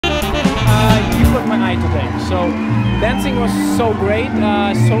my eye today. So dancing was so great,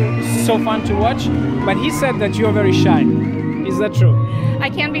 so fun to watch. But he said that you are very shy. Is that true? I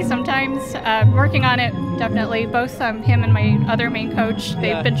can be sometimes. Working on it, definitely. Both him and my other main coach,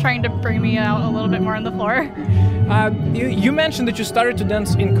 they've been trying to bring me out a little bit more on the floor. You mentioned that you started to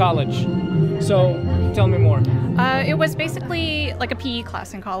dance in college. So tell me more. It was basically like a PE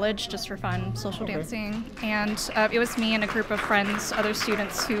class in college, just for fun, social dancing. And it was me and a group of friends, other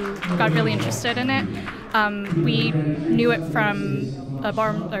students who got really interested in it. We knew it from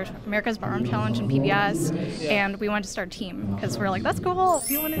America's Ballroom Challenge in PBS, and we wanted to start a team because we're like, that's cool,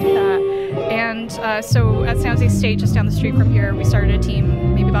 we want to do that. And so at San Jose State, just down the street from here, we started a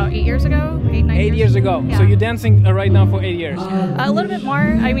team maybe about 8 years ago, 8 years ago. Yeah. So you're dancing right now for 8 years? A little bit more.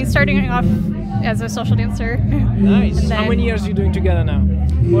 I mean, starting off as a social dancer. Nice. How many years are you doing together now?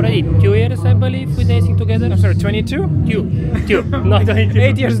 Already 2 years, I believe, we're dancing together. I'm sorry, 22? Two. Not 22.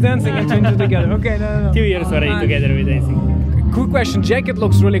 8 years dancing and 22 together. Okay, no. 2 years already together we're dancing. Quick question, jacket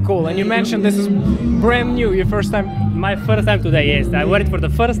looks really cool, and you mentioned this is brand new, your first time. My first time today, yes. I wore it for the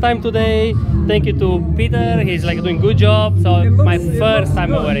first time today. Thank you to Peter, he's like doing good job. So my first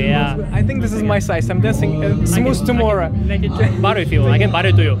time over here, yeah. I think this is my size, I'm dancing smooth tomorrow. I can borrow if you want, I can borrow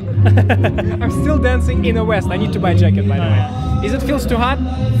it to you. I'm still dancing in the West, I need to buy a jacket by the way. Is it feels too hot?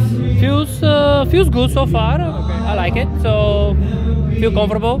 Feels good so far, I like it, so feel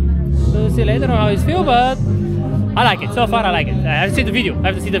comfortable. We'll see later on how it feels, but I like it. So far, I like it. I have to see the video.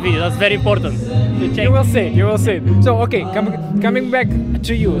 That's very important to check. You will see. So, okay, coming back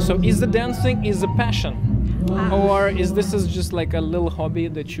to you. So, is the dancing a passion? Or is this just like a little hobby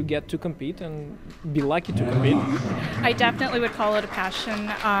that you get to compete and be lucky to compete? I definitely would call it a passion.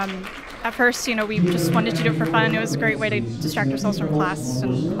 At first, we just wanted to do it for fun. It was a great way to distract ourselves from class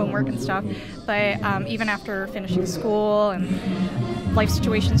and homework and stuff. But even after finishing school and life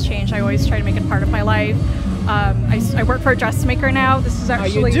situations change, I always try to make it part of my life. I work for a dressmaker now. This is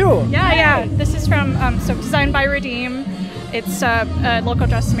actually... Oh, you do? Yeah. This is from, designed by Redeem. It's a local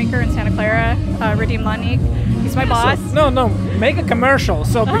dressmaker in Santa Clara, Redeem Lanik. He's my boss. No, make a commercial.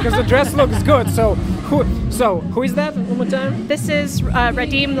 So because the dress looks good. So who is that? One more time. This is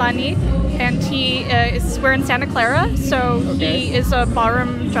Redeem Lanik, and we're in Santa Clara. So he is a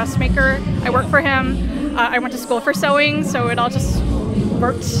ballroom dressmaker. I work for him. I went to school for sewing, so it all just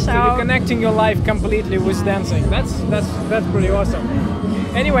worked so out. You're connecting your life completely with dancing. That's pretty awesome.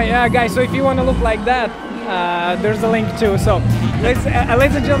 Anyway, guys, so if you want to look like that, there's a link too. So, ladies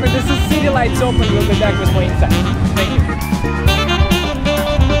and gentlemen, this is City Lights Open. We'll be back with more insight. Thank you.